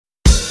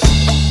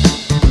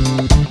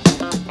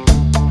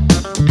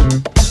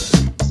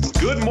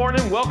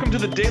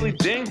Daily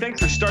Ding. Thanks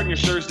for starting your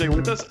Thursday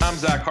with us. I'm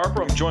Zach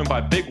Harper. I'm joined by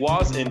Big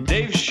Waz and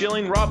Dave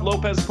Schilling. Rob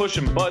Lopez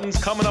pushing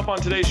buttons. Coming up on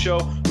today's show,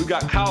 we've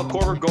got Kyle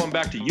Korver going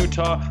back to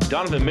Utah.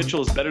 Donovan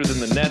Mitchell is better than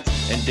the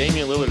Nets. And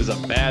Damian Lillard is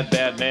a bad,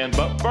 bad man.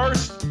 But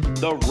first,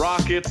 the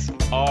Rockets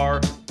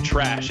are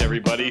trash,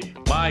 everybody.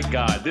 My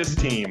God, this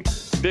team.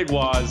 Big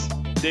Waz,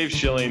 Dave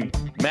Schilling,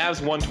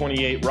 Mavs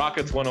 128,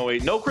 Rockets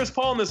 108. No Chris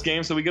Paul in this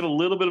game, so we get a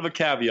little bit of a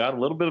caveat, a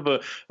little bit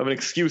of an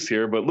excuse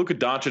here. But Luka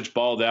Doncic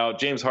balled out.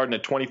 James Harden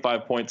had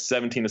 25 points,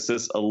 17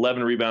 assists,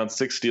 11 rebounds,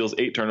 6 steals,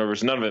 8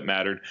 turnovers. None of it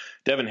mattered.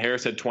 Devin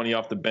Harris had 20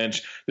 off the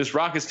bench. This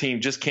Rockets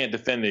team just can't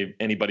defend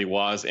anybody,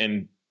 Waz.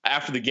 And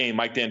after the game,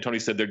 Mike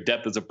D'Antoni said their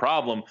depth is a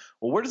problem.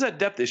 Well, where does that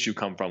depth issue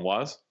come from,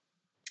 Waz?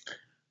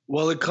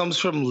 Well, it comes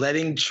from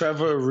letting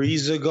Trevor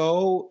Ariza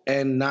go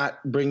and not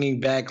bringing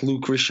back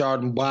Luke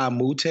Richard and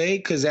Mbah-a-Moute.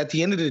 Because at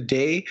the end of the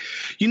day,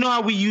 you know how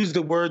we use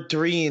the word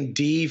 3 and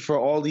D for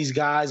all these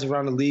guys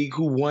around the league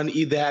who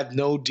either have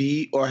no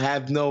D or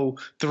have no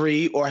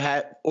 3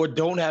 or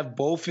don't have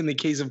both in the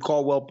case of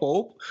Caldwell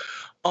Pope.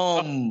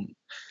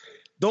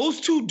 Those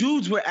two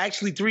dudes were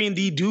actually 3 and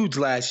D dudes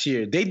last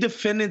year. They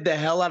defended the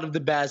hell out of the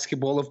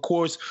basketball, of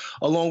course,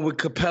 along with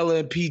Capella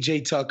and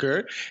PJ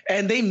Tucker,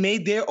 and they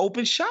made their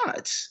open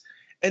shots.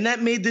 And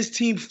that made this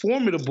team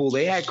formidable.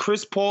 They had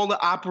Chris Paul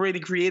to operate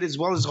and create as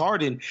well as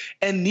Harden,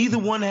 and neither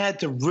one had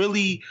to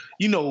really,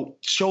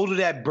 shoulder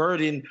that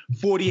burden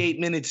 48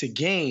 minutes a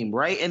game,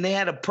 right? And they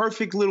had a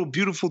perfect little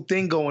beautiful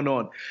thing going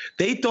on.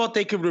 They thought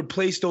they could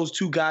replace those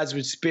two guys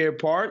with spare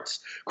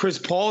parts. Chris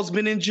Paul's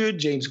been injured,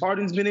 James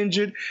Harden's been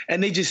injured,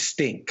 and they just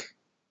stink.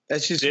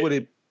 That's just what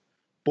it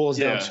boils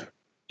down to.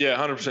 Yeah,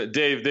 100%.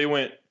 Dave, they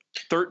went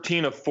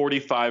 13 of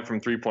 45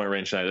 from three-point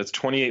range tonight. That's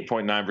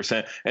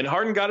 28.9%. And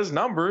Harden got his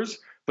numbers,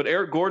 but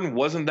Eric Gordon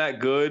wasn't that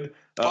good.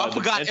 I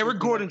forgot. Eric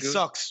Gordon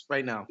sucks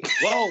right now.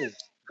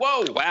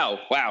 Whoa. Wow.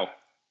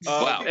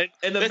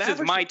 And this is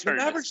my turn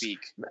to speak.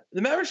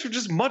 The Mavericks are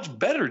just much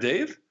better,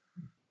 Dave.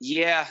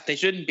 Yeah, they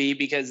shouldn't be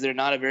because they're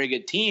not a very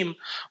good team.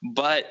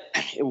 But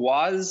it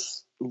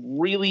was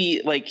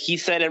really, he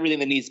said everything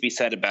that needs to be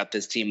said about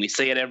this team. We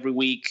say it every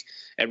week,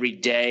 every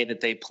day that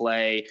they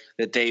play,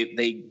 that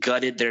they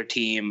gutted their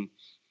team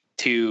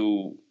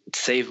to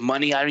save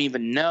money. I don't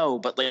even know,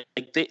 but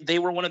they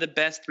were one of the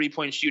best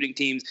 3-point shooting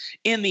teams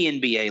in the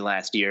NBA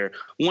last year.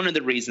 One of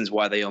the reasons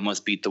why they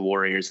almost beat the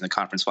Warriors in the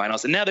conference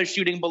finals, and now they're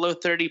shooting below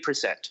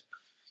 30%.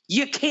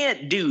 You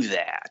can't do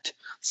that.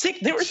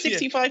 They were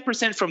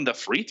 65% from the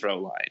free throw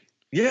line.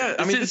 Yeah,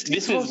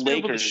 this is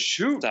Lakers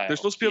shoot. Style. They're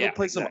supposed to be able to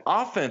play some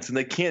offense, and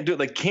they can't do it.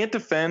 They can't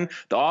defend.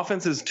 The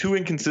offense is too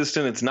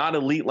inconsistent. It's not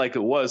elite like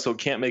it was, so it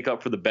can't make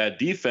up for the bad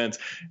defense.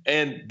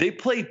 And they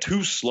play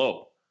too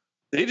slow.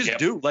 They just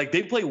do.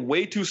 They play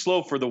way too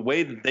slow for the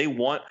way that they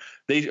want.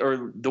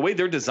 The way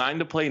they're designed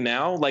to play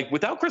now.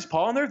 Without Chris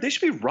Paul in there, they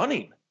should be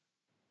running.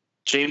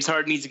 James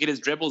Harden needs to get his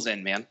dribbles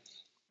in, man.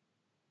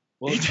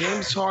 Well,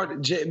 James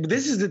Harden.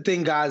 This is the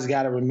thing, guys.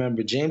 Got to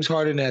remember. James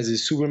Harden has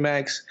his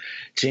supermax.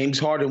 James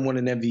Harden won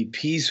an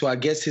MVP, so I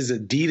guess his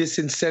Adidas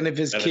incentive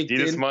has kicked in.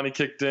 Adidas money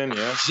kicked in.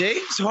 Yeah.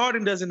 James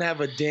Harden doesn't have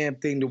a damn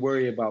thing to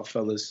worry about,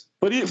 fellas.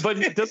 But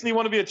doesn't he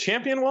want to be a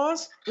champion,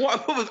 Waz?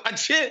 Well,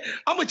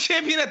 I'm a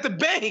champion at the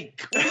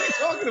bank. What are you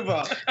talking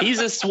about? He's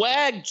a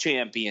swag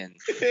champion.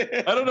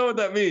 I don't know what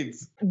that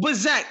means. But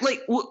Zach,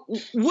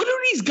 what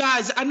are these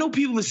guys? I know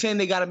people are saying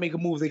they got to make a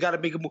move. They got to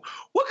make a move.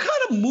 What kind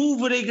of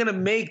move are they going to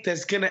make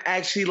that's going to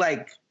actually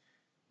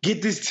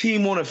get this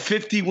team on a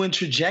 50-win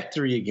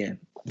trajectory again?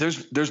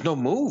 There's no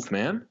move,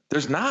 man.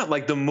 There's not.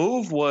 The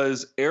move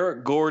was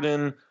Eric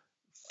Gordon,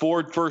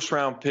 4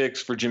 first-round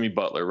picks for Jimmy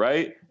Butler,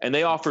 right? And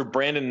they offered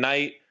Brandon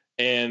Knight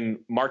and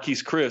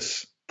Marquise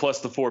Chris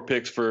plus the 4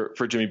 picks for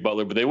Jimmy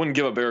Butler, but they wouldn't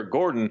give up Eric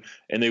Gordon,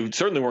 and they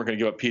certainly weren't going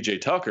to give up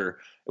PJ Tucker,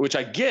 which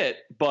I get,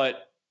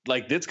 but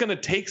it's going to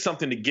take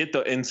something to get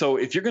and so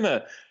if you're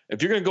gonna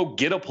go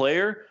get a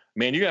player,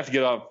 man, you're gonna have to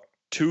get off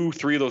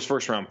 2-3 of those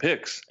first-round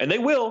picks, and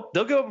they'll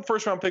give up a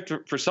first-round pick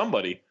for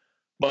somebody.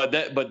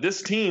 But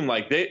this team,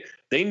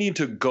 they need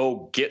to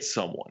go get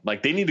someone.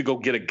 They need to go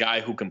get a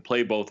guy who can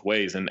play both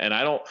ways. And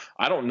I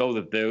don't know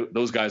that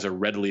those guys are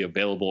readily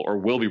available or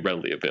will be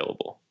readily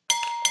available.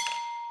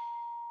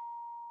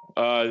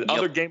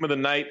 Other game of the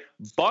night,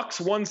 Bucks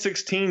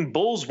 116,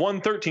 Bulls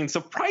 113.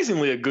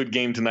 Surprisingly a good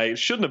game tonight. It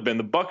shouldn't have been.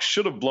 The Bucks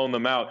should have blown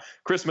them out.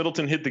 Chris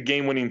Middleton hit the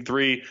game-winning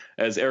 3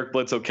 as Eric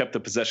Bledsoe kept the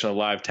possession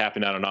alive,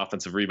 tapping out an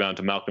offensive rebound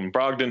to Malcolm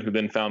Brogdon, who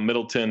then found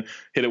Middleton,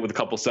 hit it with a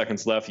couple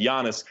seconds left.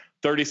 Giannis,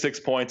 36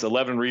 points,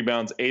 11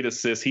 rebounds, 8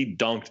 assists. He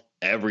dunked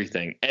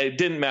everything. It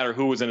didn't matter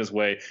who was in his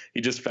way.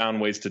 He just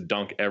found ways to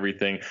dunk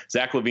everything.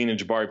 Zach LaVine and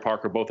Jabari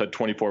Parker both had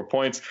 24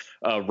 points.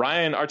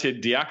 Ryan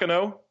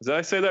Arcidiacono, did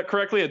I say that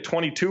correctly? Had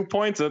 22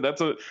 points.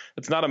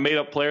 That's not a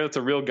made-up player. That's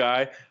a real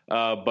guy.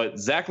 But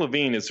Zach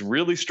LaVine is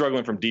really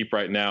struggling from deep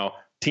right now.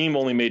 Team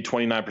only made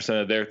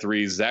 29% of their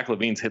threes. Zach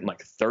LaVine's hitting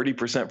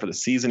 30% for the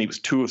season. He was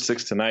 2 of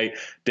 6 tonight.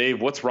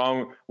 Dave, what's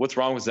wrong with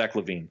Zach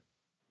LaVine?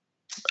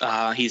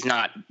 He's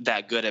not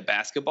that good at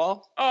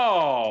basketball.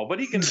 Oh, but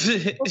he can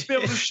be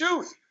able to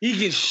shoot. He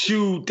can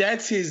shoot.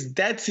 That's his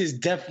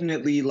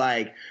definitely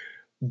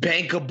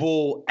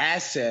bankable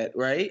asset,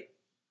 right?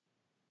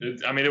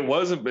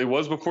 It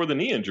was before the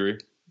knee injury.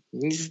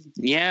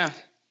 Yeah,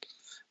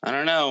 I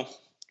don't know.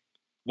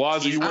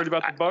 Waz, are you worried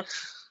about the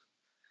Bucks?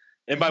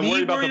 And by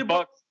worried about the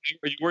Bucks,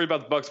 are you worried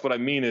about the Bucks? What I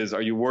mean is,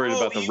 are you worried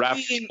about the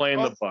Raptors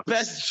playing the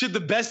Bucks? Should the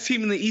best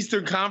team in the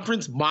Eastern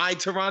Conference, my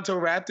Toronto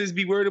Raptors,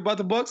 be worried about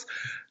the Bucks?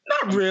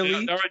 Not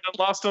really. They already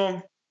lost to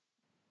them.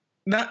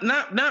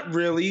 Not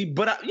really,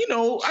 but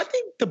I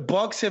think the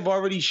Bucks have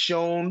already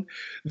shown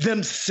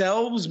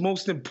themselves,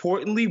 most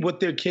importantly, what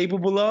they're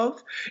capable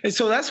of, and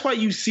so that's why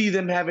you see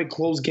them having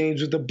close games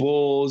with the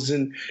Bulls,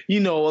 and a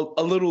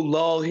little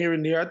lull here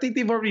and there. I think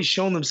they've already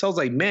shown themselves,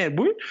 like, man,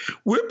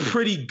 we're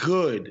pretty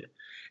good,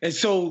 and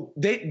so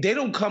they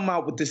don't come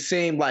out with the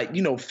same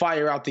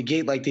fire out the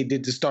gate like they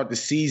did to start the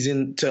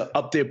season to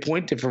up their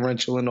point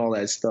differential and all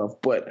that stuff.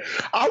 But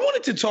I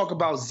wanted to talk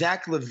about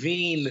Zach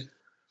LaVine.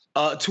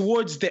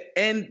 Towards the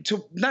end,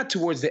 not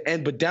towards the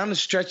end, but down the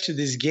stretch of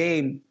this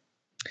game,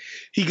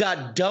 he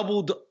got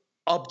doubled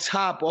up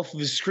top off of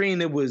his screen.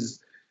 It was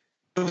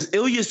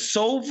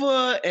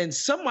Ilyasova and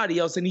somebody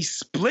else, and he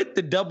split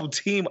the double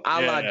team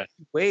a la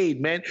Wade,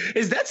 man.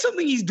 Is that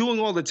something he's doing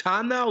all the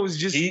time now? Or was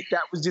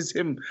just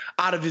him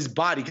out of his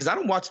body? Because I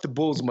don't watch the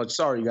Bulls much.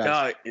 Sorry,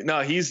 guys.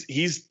 No, he's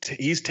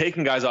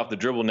taking guys off the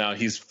dribble now.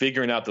 He's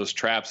figuring out those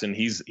traps, and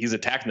he's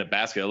attacking the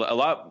basket. A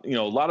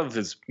lot of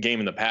his game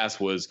in the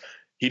past was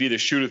he'd either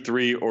shoot a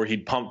three or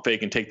he'd pump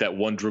fake and take that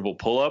one dribble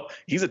pull up.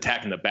 He's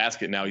attacking the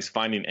basket now. He's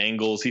finding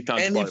angles. He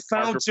found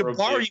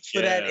Jabari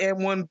for that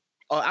and1.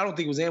 I don't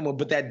think it was and1,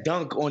 but that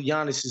dunk on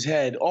Giannis's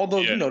head.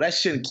 Although that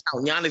shouldn't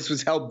count. Giannis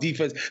was help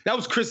defense. That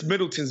was Chris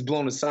Middleton's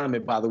blown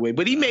assignment, by the way.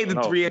 But he made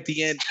the three at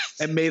the end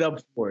and made up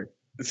for it.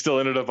 It still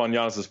ended up on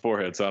Giannis's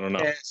forehead, so I don't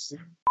know. Yes.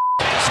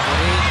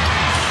 Screen,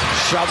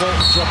 shovel,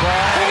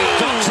 Jabari,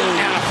 dunks it,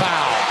 and a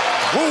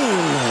foul.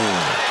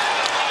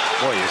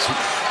 Ooh. Boy,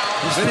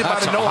 does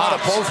anybody know how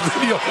to post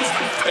videos?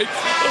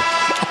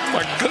 Oh,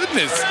 my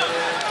goodness.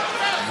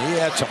 He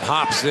had some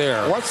hops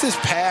there. Watch this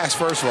pass,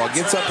 first of all.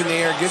 Gets up in the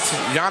air, gets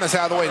Giannis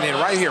out of the way, and then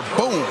right here,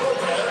 boom.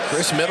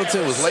 Chris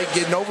Middleton was late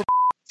getting over.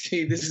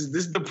 See, this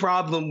is the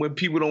problem when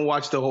people don't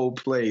watch the whole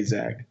play,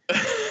 Zach.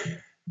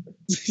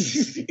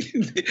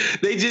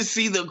 They just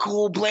see the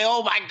cool play.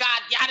 Oh, my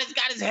God, Giannis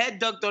got his head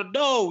dunked on.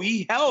 No,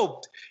 he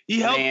helped. He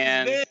helped.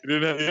 Man. He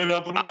didn't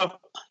help enough.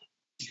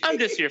 I'm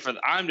just here for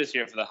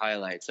the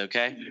highlights,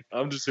 okay?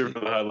 I'm just here for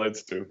the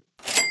highlights too.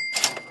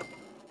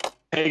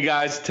 Hey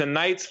guys,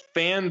 tonight's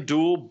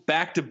FanDuel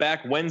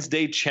back-to-back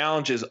Wednesday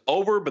challenge is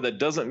over, but that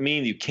doesn't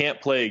mean you can't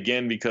play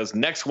again because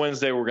next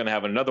Wednesday we're going to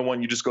have another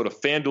one. You just go to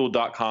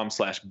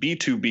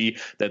FanDuel.com/B2B.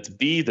 That's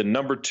B, the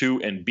number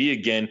 2, and B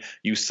again.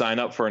 You sign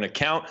up for an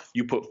account.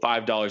 You put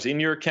 $5 in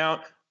your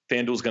account.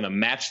 FanDuel's going to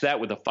match that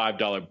with a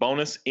 $5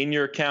 bonus in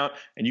your account,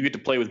 and you get to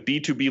play with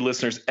B2B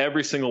listeners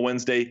every single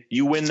Wednesday.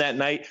 You win that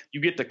night,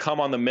 you get to come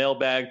on the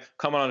mailbag,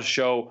 come on a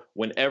show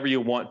whenever you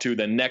want to.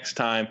 The next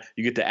time,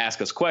 you get to ask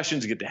us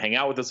questions, you get to hang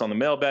out with us on the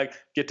mailbag,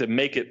 get to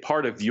make it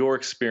part of your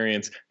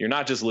experience. You're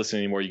not just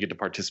listening anymore, you get to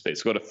participate.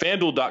 So go to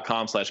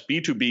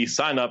FanDuel.com/B2B,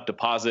 sign up,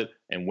 deposit,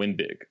 and win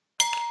big.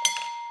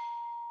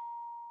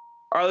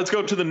 All right, let's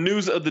go to the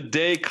news of the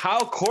day.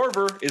 Kyle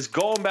Korver is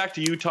going back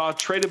to Utah,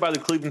 traded by the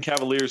Cleveland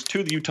Cavaliers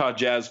to the Utah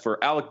Jazz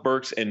for Alec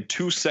Burks and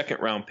 2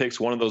 second-round picks,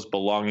 one of those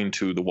belonging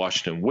to the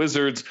Washington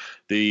Wizards.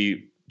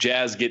 The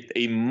Jazz get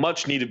a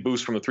much-needed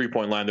boost from the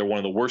three-point line. They're one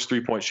of the worst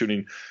three-point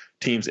shooting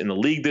teams in the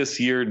league this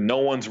year. No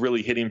one's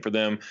really hitting for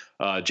them.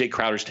 Jay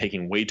Crowder's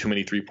taking way too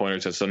many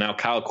three-pointers, and so now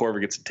Kyle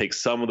Korver gets to take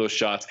some of those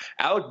shots.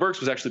 Alec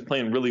Burks was actually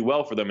playing really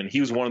well for them, and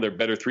he was one of their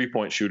better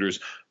three-point shooters,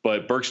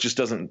 but Burks just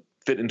doesn't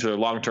fit into their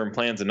long-term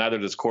plans, and neither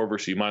does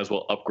Korver, so you might as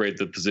well upgrade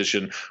the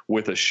position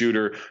with a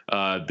shooter.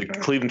 The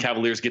Cleveland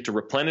Cavaliers get to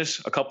replenish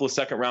a couple of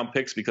second-round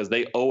picks because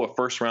they owe a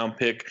first-round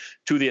pick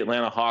to the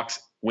Atlanta Hawks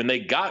when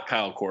they got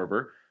Kyle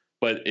Korver.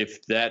 But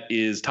if that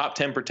is top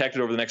 10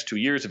 protected over the next 2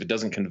 years, if it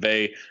doesn't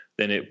convey,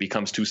 then it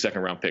becomes 2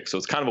 second-round picks. So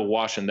it's kind of a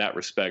wash in that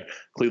respect.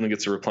 Cleveland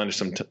gets to replenish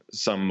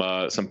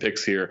some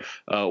picks here.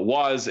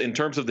 Waz, in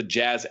terms of the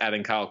Jazz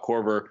adding Kyle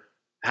Korver,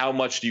 how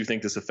much do you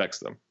think this affects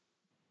them?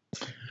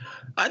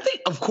 I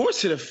think, of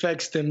course, it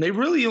affects them. They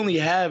really only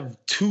have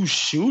 2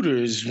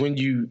 shooters when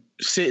you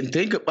sit and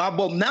think about.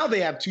 Well, now they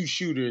have 2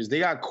 shooters. They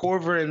got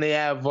Korver and they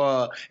have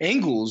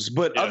Ingles.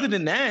 But other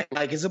than that,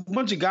 it's a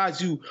bunch of guys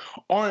who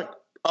aren't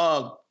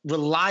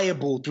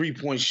reliable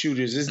three-point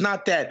shooters. It's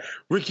not that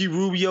Ricky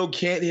Rubio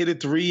can't hit a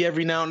 3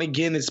 every now and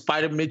again, and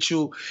Spider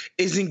Mitchell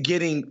isn't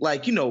getting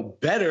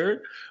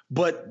better.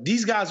 But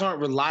these guys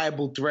aren't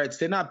reliable threats.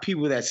 They're not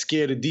people that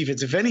scare the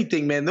defense. If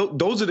anything, man,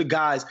 those are the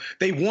guys,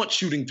 they want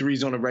shooting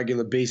threes on a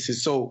regular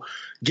basis. So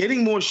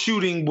getting more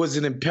shooting was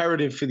an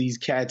imperative for these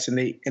cats, and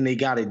they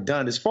got it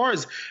done. As far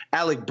as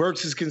Alec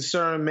Burks is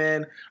concerned,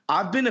 man,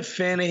 I've been a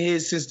fan of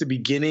his since the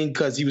beginning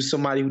because he was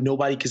somebody who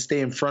nobody could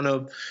stay in front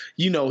of.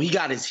 He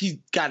got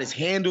his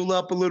handle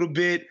up a little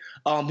bit.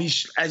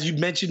 As you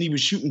mentioned, he was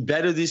shooting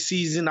better this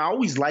season. I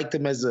always liked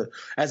him as a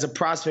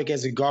prospect,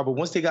 as a guard, but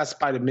once they got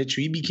Spider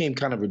Mitchell, he became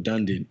kind of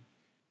redundant.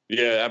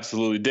 Yeah,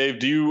 absolutely. Dave,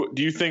 do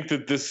you think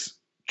that this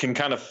can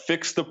kind of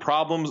fix the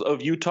problems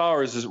of Utah,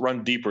 or is this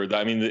run deeper?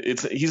 I mean,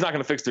 he's not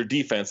going to fix their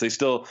defense. Their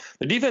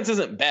defense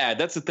isn't bad.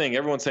 That's the thing.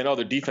 Everyone's saying, oh,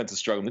 their defense is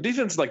struggling. The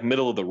defense is like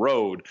middle of the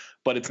road,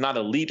 but it's not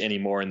elite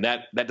anymore, and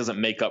that doesn't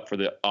make up for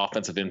the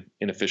offensive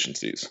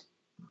inefficiencies.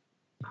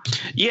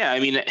 Yeah, I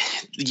mean,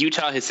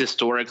 Utah has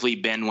historically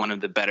been one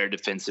of the better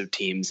defensive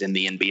teams in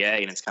the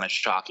NBA, and it's kind of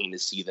shocking to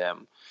see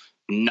them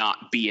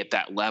not be at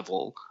that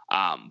level.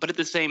 But at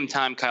the same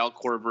time, Kyle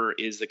Korver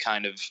is the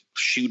kind of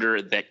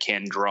shooter that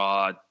can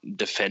draw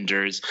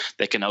defenders,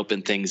 that can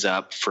open things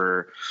up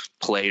for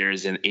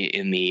players in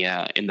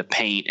the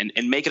paint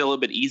and make it a little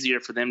bit easier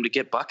for them to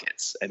get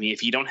buckets. I mean,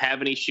 if you don't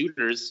have any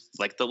shooters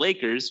like the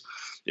Lakers,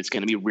 it's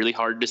going to be really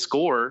hard to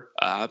score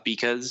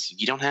because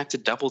you don't have to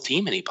double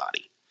team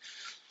anybody.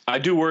 I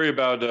do worry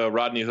about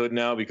Rodney Hood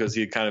now because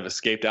he had kind of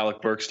escaped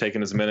Alec Burks taking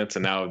his minutes,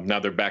 and now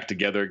they're back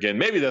together again.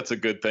 Maybe that's a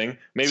good thing.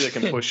 Maybe they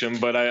can push him,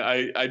 but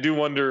I do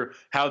wonder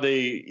how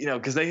they,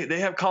 because they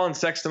have Colin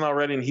Sexton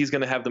already, and he's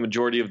going to have the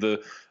majority of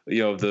the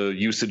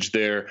usage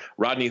there.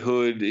 Rodney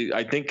Hood,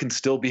 I think, can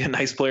still be a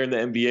nice player in the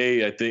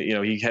NBA. I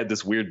think he had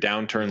this weird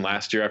downturn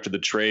last year after the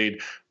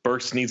trade.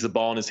 Burks needs the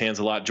ball in his hands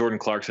a lot. Jordan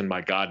Clarkson,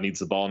 my God, needs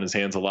the ball in his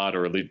hands a lot,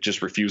 or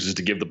just refuses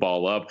to give the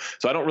ball up.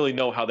 So I don't really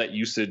know how that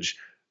usage.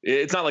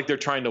 It's not like they're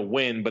trying to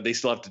win, but they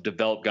still have to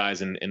develop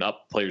guys and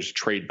up players'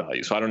 trade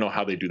value. So I don't know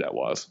how they do that,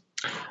 Waz.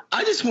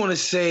 I just want to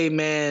say,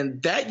 man,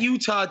 that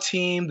Utah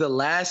team, the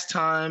last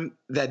time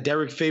that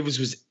Derek Favors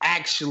was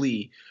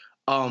actually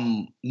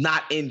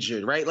not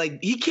injured, right? Like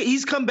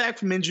he's come back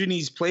from injury and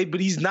he's played,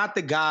 but he's not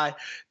the guy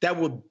that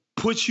would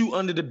put you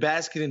under the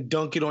basket and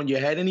dunk it on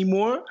your head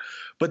anymore.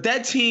 But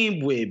that team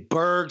with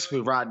Burks,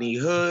 with Rodney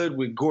Hood,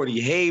 with Gordie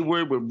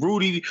Hayward, with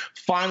Rudy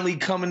finally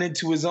coming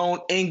into his own,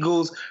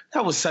 Ingles,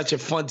 that was such a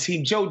fun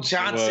team. Joe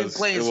Johnson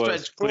playing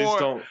stretch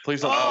four.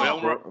 Please don't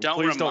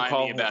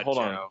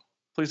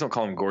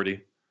call him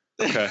Gordie.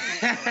 Okay.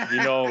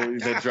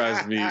 That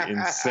drives me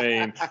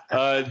insane.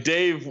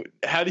 Dave,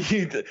 how do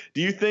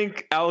you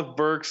think Alec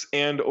Burks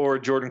and or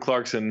Jordan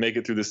Clarkson make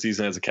it through the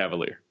season as a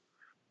Cavalier?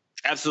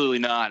 Absolutely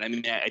not. I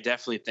mean, I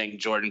definitely think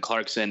Jordan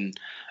Clarkson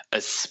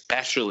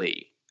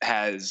especially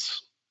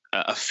has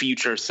a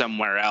future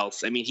somewhere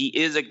else. I mean, he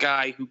is a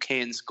guy who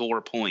can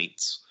score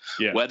points.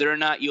 Yeah. Whether or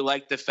not you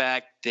like the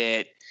fact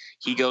that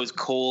he goes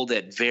cold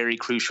at very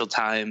crucial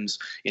times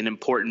in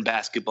important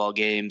basketball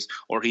games,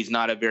 or he's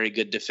not a very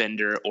good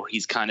defender, or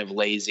he's kind of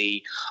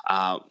lazy,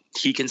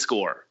 he can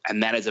score.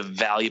 And that is a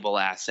valuable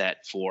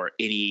asset for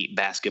any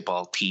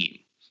basketball team.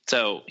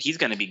 So he's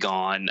going to be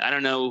gone. I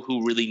don't know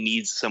who really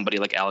needs somebody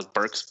like Alec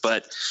Burks,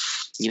 but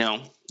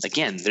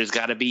again, there's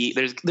got to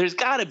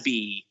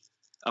be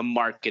a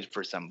market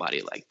for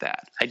somebody like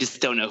that. I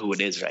just don't know who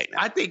it is right now.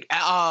 I think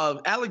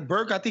Alec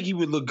Burks, I think he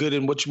would look good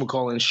in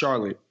in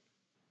Charlotte.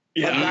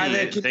 Yeah,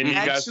 they need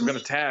guys who can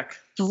attack,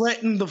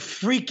 threaten the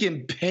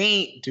freaking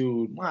paint,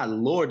 dude. My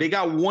Lord, they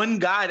got one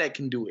guy that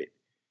can do it.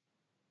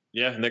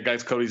 Yeah, and that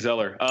guy's Cody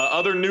Zeller.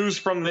 Other news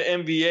from the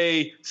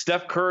NBA,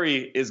 Steph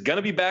Curry is going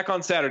to be back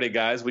on Saturday,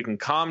 guys. We can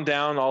calm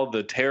down all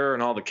the terror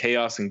and all the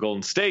chaos in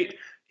Golden State.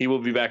 He will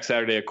be back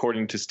Saturday,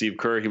 according to Steve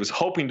Kerr. He was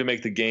hoping to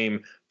make the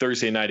game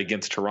Thursday night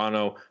against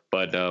Toronto,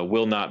 but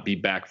will not be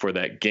back for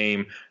that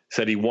game.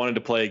 Said he wanted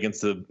to play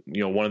against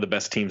one of the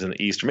best teams in the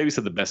East, or maybe he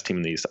said the best team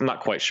in the East. I'm not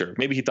quite sure.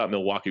 Maybe he thought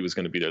Milwaukee was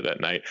going to be there that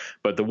night.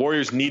 But the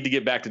Warriors need to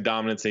get back to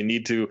dominance. They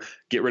need to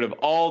get rid of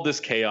all this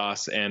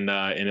chaos, and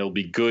it'll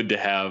be good to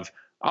have,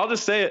 I'll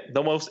just say it,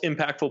 the most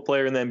impactful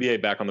player in the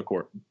NBA back on the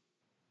court.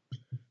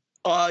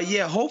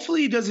 Yeah,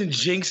 hopefully he doesn't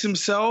jinx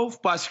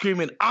himself by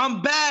screaming,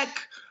 I'm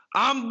back,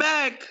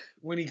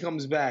 when he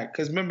comes back.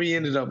 Because remember, he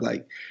ended up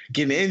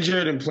getting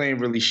injured and playing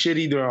really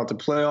shitty throughout the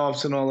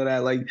playoffs and all of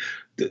that.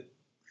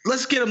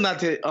 Let's get him not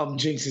to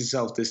jinx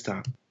himself this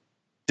time.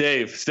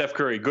 Dave, Steph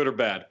Curry, good or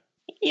bad?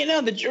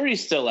 The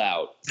jury's still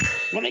out.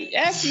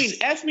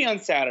 Ask me on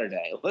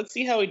Saturday. Let's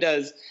see how he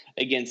does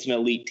against an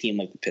elite team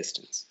like the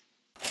Pistons.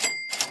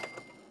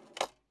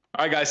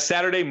 All right, guys,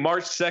 Saturday,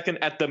 March 2nd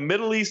at the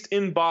Middle East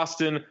in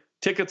Boston.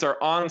 Tickets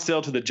are on sale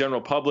to the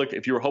general public.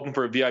 If you were hoping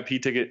for a VIP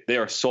ticket, they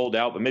are sold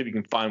out, but maybe you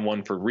can find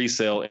one for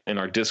resale in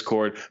our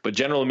Discord. But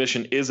general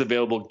admission is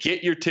available.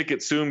 Get your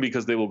tickets soon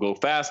because they will go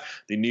fast.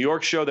 The New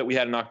York show that we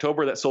had in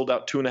October, that sold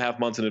out 2.5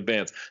 months in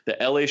advance. The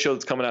LA show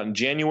that's coming out in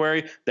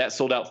January, that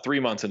sold out 3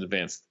 months in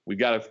advance. We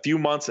got a few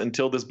months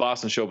until this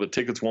Boston show, but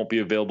tickets won't be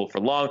available for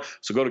long.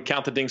 So go to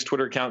Count the Ding's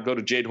Twitter account, go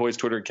to Jade Hoy's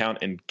Twitter account,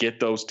 and get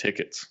those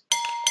tickets.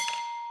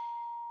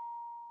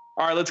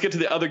 All right, let's get to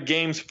the other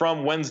games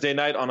from Wednesday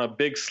night on a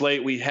big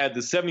slate. We had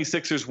the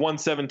 76ers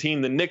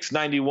 117, the Knicks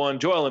 91,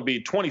 Joel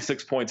Embiid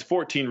 26 points,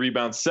 14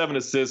 rebounds, 7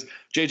 assists.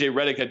 JJ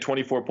Redick had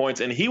 24 points,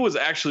 and he was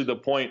actually the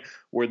point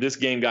where this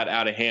game got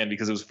out of hand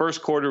because it was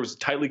first quarter, it was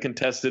tightly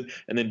contested,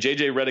 and then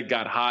JJ Redick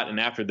got hot, and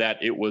after that,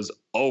 it was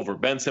over.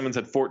 Ben Simmons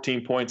had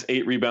 14 points,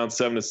 8 rebounds,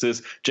 7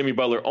 assists. Jimmy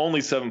Butler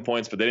only 7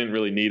 points, but they didn't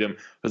really need him.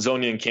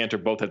 Hazonia and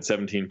Kanter both had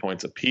 17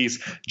 points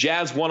apiece.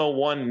 Jazz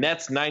 101,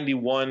 Nets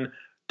 91.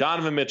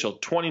 Donovan Mitchell,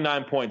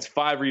 29 points,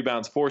 5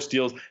 rebounds, 4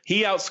 steals.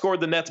 He outscored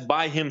the Nets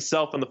by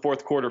himself in the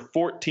fourth quarter,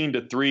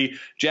 14-3.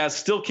 Jazz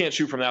still can't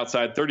shoot from the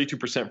outside,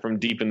 32% from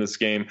deep in this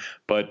game,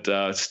 but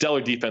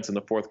stellar defense in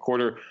the fourth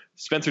quarter.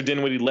 Spencer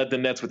Dinwiddie led the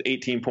Nets with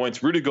 18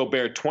 points. Rudy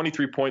Gobert,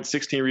 23 points,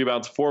 16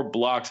 rebounds, 4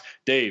 blocks.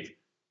 Dave,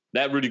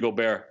 that Rudy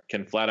Gobert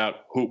can flat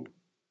out hoop.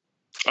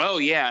 Oh,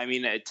 yeah. I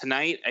mean,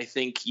 tonight, I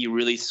think you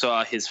really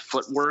saw his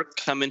footwork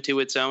come into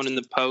its own in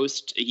the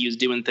post. He was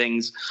doing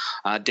things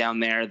down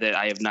there that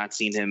I have not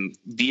seen him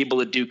be able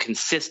to do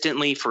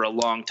consistently for a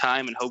long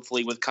time. And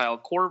hopefully with Kyle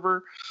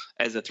Korver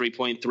as a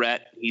three-point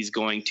threat, he's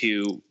going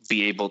to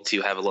be able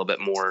to have a little bit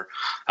more,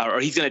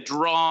 or he's going to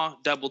draw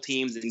double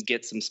teams and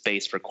get some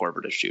space for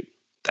Korver to shoot.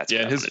 That's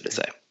what I wanted to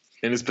say.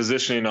 And his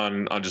positioning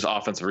on just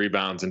offensive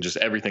rebounds and just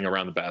everything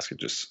around the basket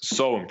just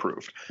so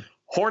improved.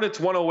 Hornets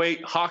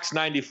 108, Hawks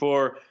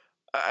 94.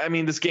 I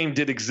mean, this game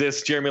did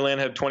exist. Jeremy Lamb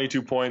had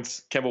 22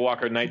 points. Kemba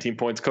Walker had 19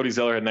 points. Cody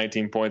Zeller had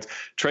 19 points.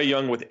 Trae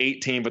Young with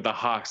 18, but the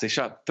Hawks, they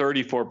shot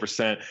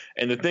 34%.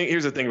 And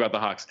here's the thing about the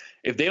Hawks.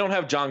 If they don't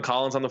have John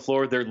Collins on the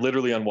floor, they're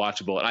literally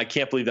unwatchable. And I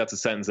can't believe that's a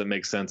sentence that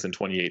makes sense in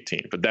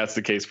 2018. But that's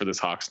the case for this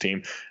Hawks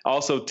team.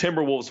 Also,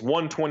 Timberwolves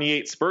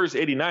 128, Spurs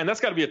 89. That's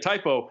got to be a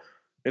typo.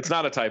 It's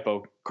not a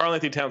typo.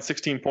 Karl-Anthony Towns,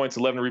 16 points,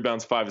 11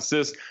 rebounds, 5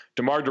 assists.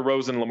 DeMar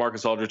DeRozan and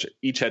LaMarcus Aldridge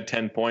each had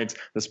 10 points.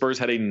 The Spurs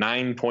had a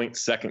 9-point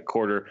second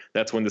quarter.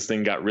 That's when this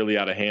thing got really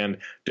out of hand.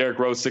 Derrick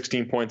Rose,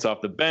 16 points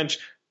off the bench.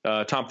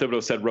 Tom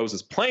Thibodeau said Rose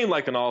is playing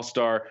like an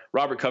all-star.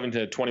 Robert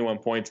Covington had 21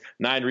 points,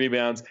 9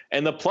 rebounds.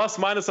 And the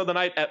plus-minus of the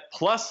night at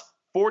plus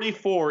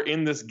 44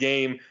 in this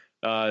game.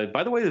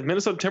 By the way, the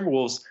Minnesota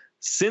Timberwolves,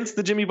 since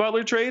the Jimmy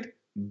Butler trade,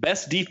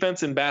 best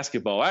defense in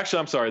basketball. Actually,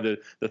 I'm sorry,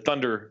 the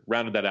Thunder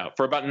rounded that out.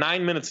 For about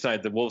 9 minutes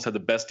tonight, the Wolves had the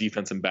best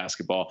defense in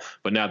basketball,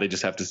 but now they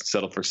just have to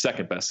settle for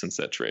second best since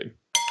that trade.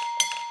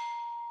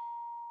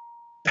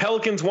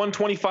 Pelicans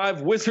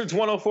 125, Wizards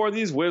 104.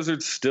 These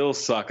Wizards still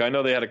suck. I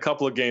know they had a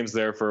couple of games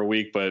there for a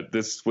week, but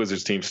this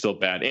Wizards team's still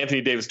bad. Anthony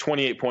Davis,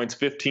 28 points,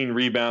 15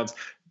 rebounds.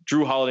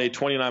 Drew Holiday,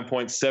 29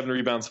 points, 7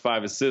 rebounds,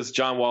 5 assists.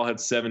 John Wall had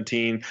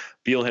 17.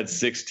 Beal had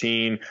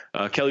 16.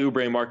 Kelly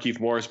Oubre and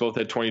Markieff Morris both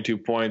had 22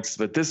 points.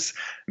 But this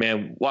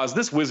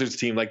Wizards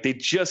team, like, they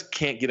just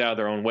can't get out of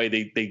their own way.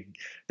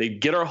 They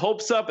get our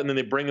hopes up, and then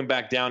they bring them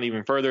back down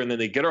even further, and then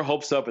they get our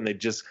hopes up, and they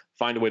just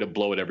find a way to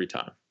blow it every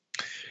time.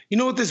 You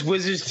know what this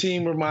Wizards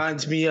team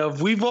reminds me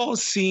of? We've all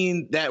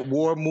seen that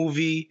war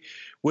movie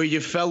where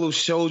your fellow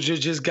soldier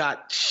just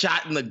got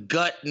shot in the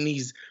gut and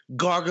he's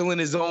gargling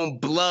his own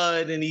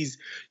blood and he's,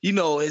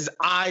 his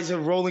eyes are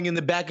rolling in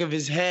the back of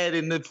his head,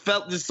 and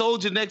the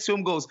soldier next to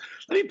him goes,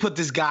 let me put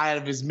this guy out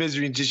of his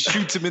misery, and just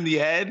shoots him in the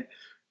head,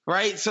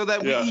 right? So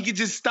that he can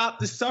just stop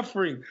the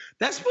suffering.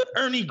 That's what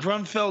Ernie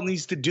Grunfeld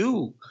needs to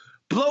do.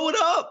 Blow it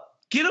up.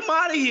 Get him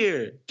out of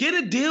here. Get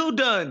a deal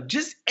done.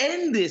 Just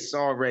end this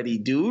already,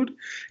 dude.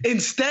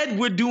 Instead,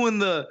 we're doing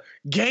the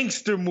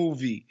gangster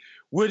movie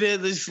where they're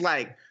just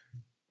like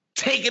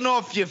taking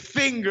off your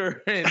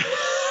finger and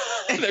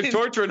they're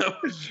torturing them.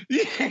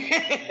 Yeah.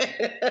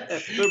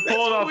 They're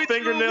pulling off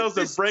fingernails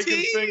and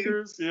breaking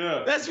fingers.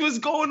 Yeah. That's what's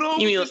going on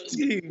with this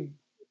team.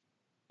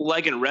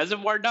 Like in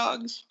Reservoir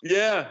Dogs?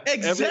 Yeah.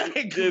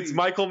 Exactly. It's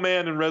Michael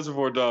Mann in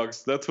Reservoir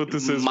Dogs. That's what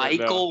this is.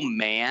 Michael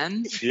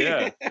Mann?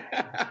 Yeah.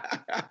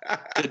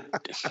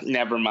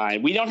 Never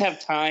mind. We don't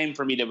have time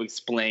for me to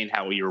explain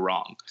how you're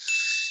wrong.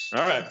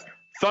 All right.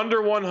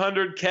 Thunder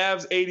 100,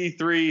 Cavs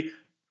 83.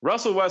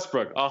 Russell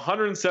Westbrook,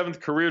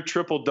 107th career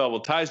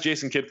triple-double, ties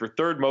Jason Kidd for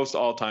third most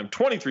all-time.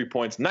 23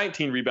 points,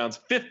 19 rebounds,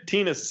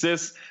 15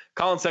 assists.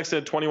 Colin Sexton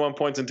had 21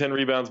 points and 10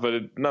 rebounds,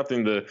 but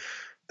nothing the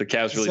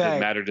Cavs really did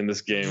mattered in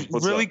this game.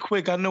 What's really up?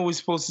 Quick, I know we're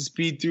supposed to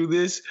speed through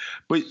this,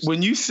 but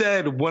when you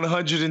said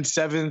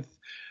 107th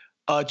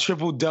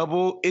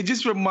triple-double, it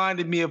just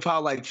reminded me of how,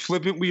 like,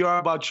 flippant we are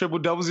about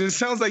triple-doubles. And it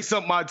sounds like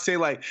something I'd say,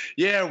 like,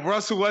 yeah,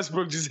 Russell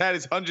Westbrook just had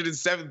his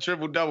 107th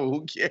triple-double.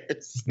 Who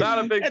cares? Not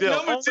a big deal.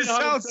 That number just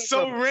sounds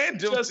so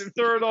random. Just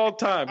third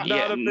all-time.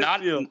 Not a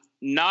big deal.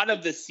 Not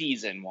of the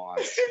season,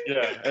 Waz.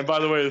 Yeah, and by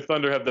the way, the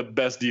Thunder have the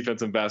best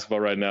defense in basketball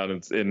right now,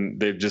 and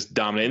they've just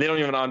dominated. They don't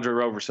even have Andre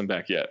Roberson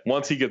back yet.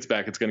 Once he gets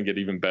back, it's going to get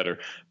even better.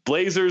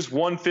 Blazers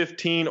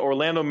 115,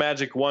 Orlando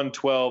Magic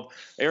 112.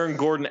 Aaron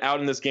Gordon out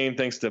in this game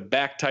thanks to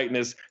back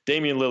tightness.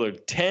 Damian Lillard,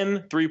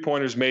 10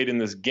 3-pointers made in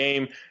this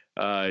game.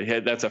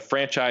 That's a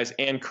franchise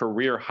and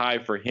career high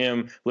for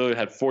him. Lillard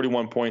had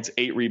 41 points,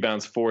 8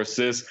 rebounds, 4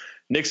 assists.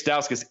 Nick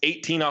Stauskas,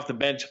 18 off the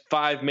bench,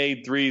 5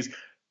 made threes.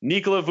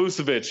 Nikola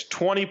Vucevic,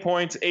 20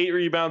 points, 8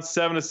 rebounds,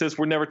 7 assists.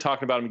 We're never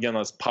talking about him again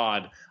on this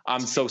pod. I'm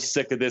so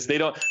sick of this. They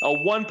don't a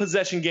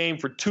one-possession game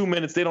for 2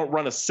 minutes. They don't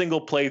run a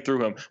single play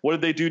through him. What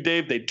did they do,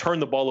 Dave? They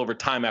turned the ball over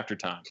time after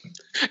time.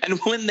 And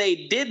when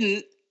they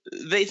didn't,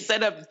 they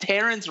set up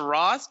Terrence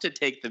Ross to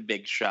take the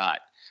big shot.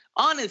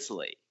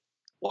 Honestly,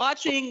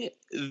 watching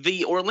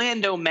the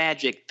Orlando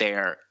Magic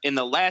there in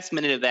the last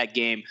minute of that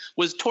game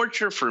was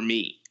torture for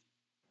me.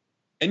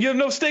 And you have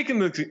no stake in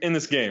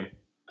this game.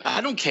 I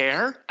don't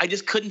care. I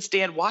just couldn't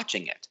stand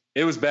watching it.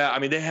 It was bad. I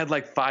mean, they had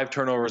like 5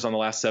 turnovers on the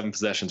last 7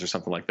 possessions or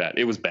something like that.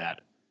 It was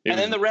bad. And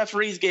then the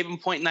referees gave him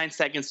 0.9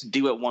 seconds to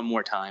do it one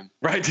more time.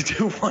 Right, to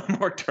do one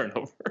more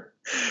turnover.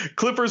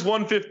 Clippers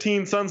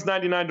 115, Suns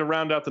 99 to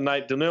round out the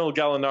night. Danilo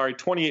Gallinari,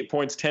 28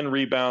 points, 10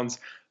 rebounds.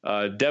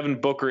 Devin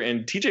Booker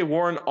and TJ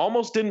Warren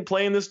almost didn't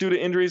play in this due to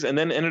injuries and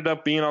then ended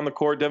up being on the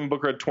court. Devin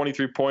Booker had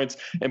 23 points.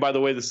 And by the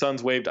way, the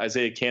Suns waived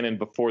Isaiah Cannon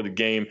before the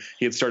game.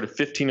 He had started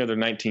 15 of their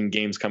 19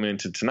 games coming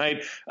into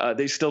tonight.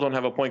 They still don't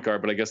have a point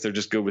guard, but I guess they're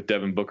just good with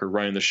Devin Booker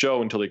running the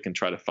show until they can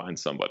try to find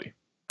somebody.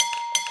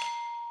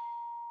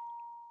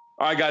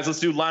 All right, guys, let's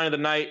do line of the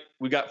night.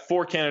 We got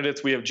 4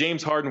 candidates. We have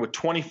James Harden with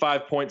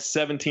 25 points,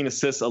 17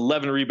 assists,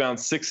 11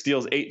 rebounds, 6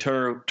 steals, 8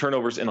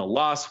 turnovers in a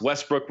loss.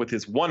 Westbrook with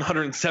his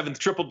 107th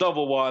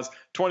triple-double was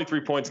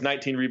 23 points,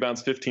 19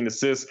 rebounds, 15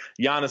 assists.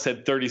 Giannis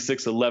had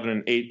 36, 11,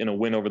 and 8 in a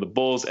win over the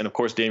Bulls. And, of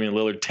course, Damian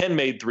Lillard, 10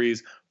 made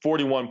threes,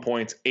 41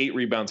 points, 8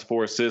 rebounds,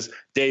 4 assists.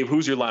 Dave,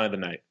 who's your line of the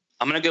night?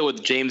 I'm going to go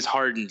with James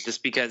Harden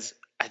just because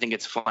I think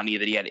it's funny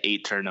that he had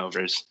 8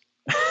 turnovers.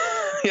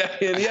 Yeah,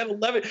 and he had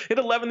 11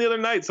 the other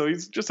night, so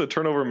he's just a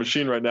turnover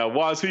machine right now.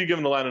 Waz, who are you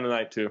giving the line of the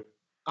night to?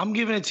 I'm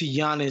giving it to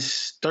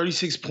Giannis,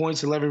 36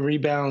 points, 11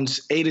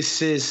 rebounds, 8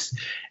 assists.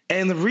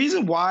 And the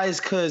reason why is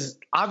because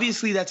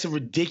obviously that's a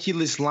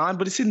ridiculous line,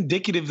 but it's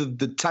indicative of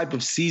the type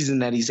of season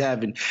that he's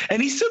having.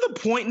 And he's to the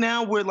point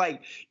now where,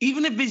 like,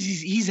 even if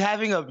he's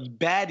having a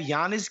bad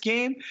Giannis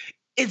game,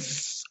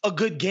 it's a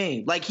good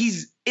game. Like,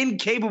 he's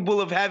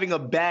incapable of having a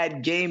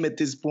bad game at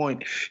this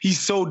point. He's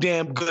so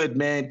damn good,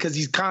 man, because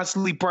he's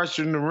constantly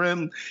pressuring the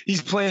rim.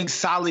 He's playing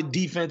solid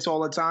defense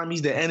all the time.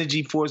 He's the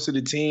energy force of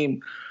the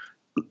team.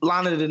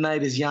 Line of the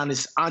night is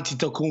Giannis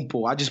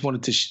Antetokounmpo. I just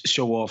wanted to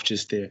show off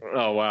just there.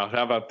 Oh wow,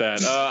 how about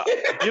that?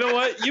 You know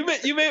what?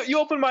 You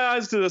opened my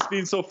eyes to this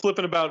being so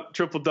flippant about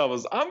triple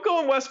doubles. I'm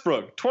going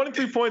Westbrook.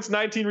 23 points,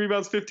 19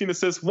 rebounds, 15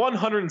 assists,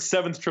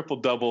 107th triple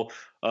double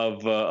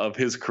of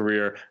his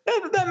career.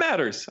 That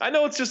matters. I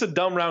know it's just a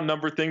dumb round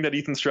number thing that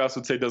Ethan Strauss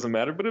would say doesn't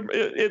matter, but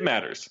it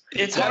matters.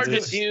 It's hard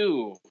to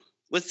do.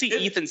 Let's see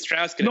Ethan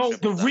Strauss get No,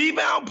 the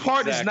rebound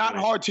part is not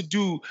hard to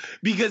do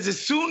because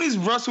as soon as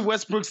Russell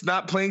Westbrook's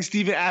not playing,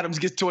 Steven Adams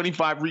gets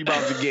 25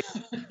 rebounds a game.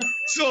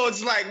 So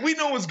it's like, we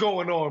know what's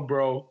going on,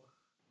 bro.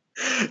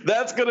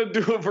 That's going to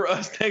do it for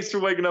us. Thanks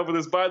for waking up with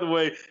us. By the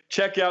way,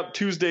 check out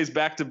Tuesday's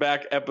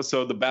back-to-back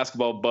episode, The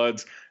Basketball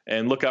Buds,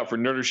 and look out for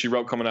Nerder She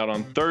Wrote coming out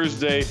on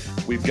Thursday.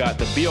 We've got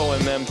the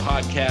BOMM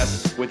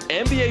podcast with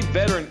NBA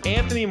veteran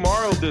Anthony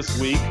Morrow this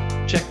week.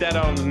 Check that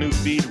out on the new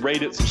feed.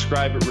 Rate it,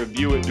 subscribe it,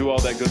 review it, do all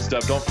that good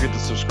stuff. Don't forget to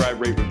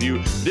subscribe, rate,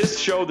 review this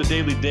show, The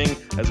Daily Ding,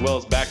 as well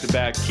as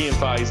back-to-back Key and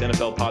Fahey's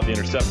NFL Pod, The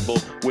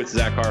Interceptable, with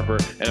Zach Harper,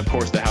 and, of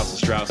course, The House of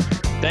Strauss.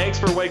 Thanks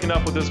for waking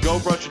up with us. Go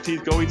brush your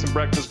teeth, go eat some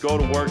breakfast, go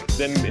to work,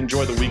 then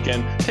enjoy the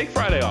weekend. Take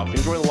Friday off.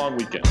 Enjoy the long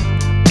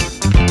weekend.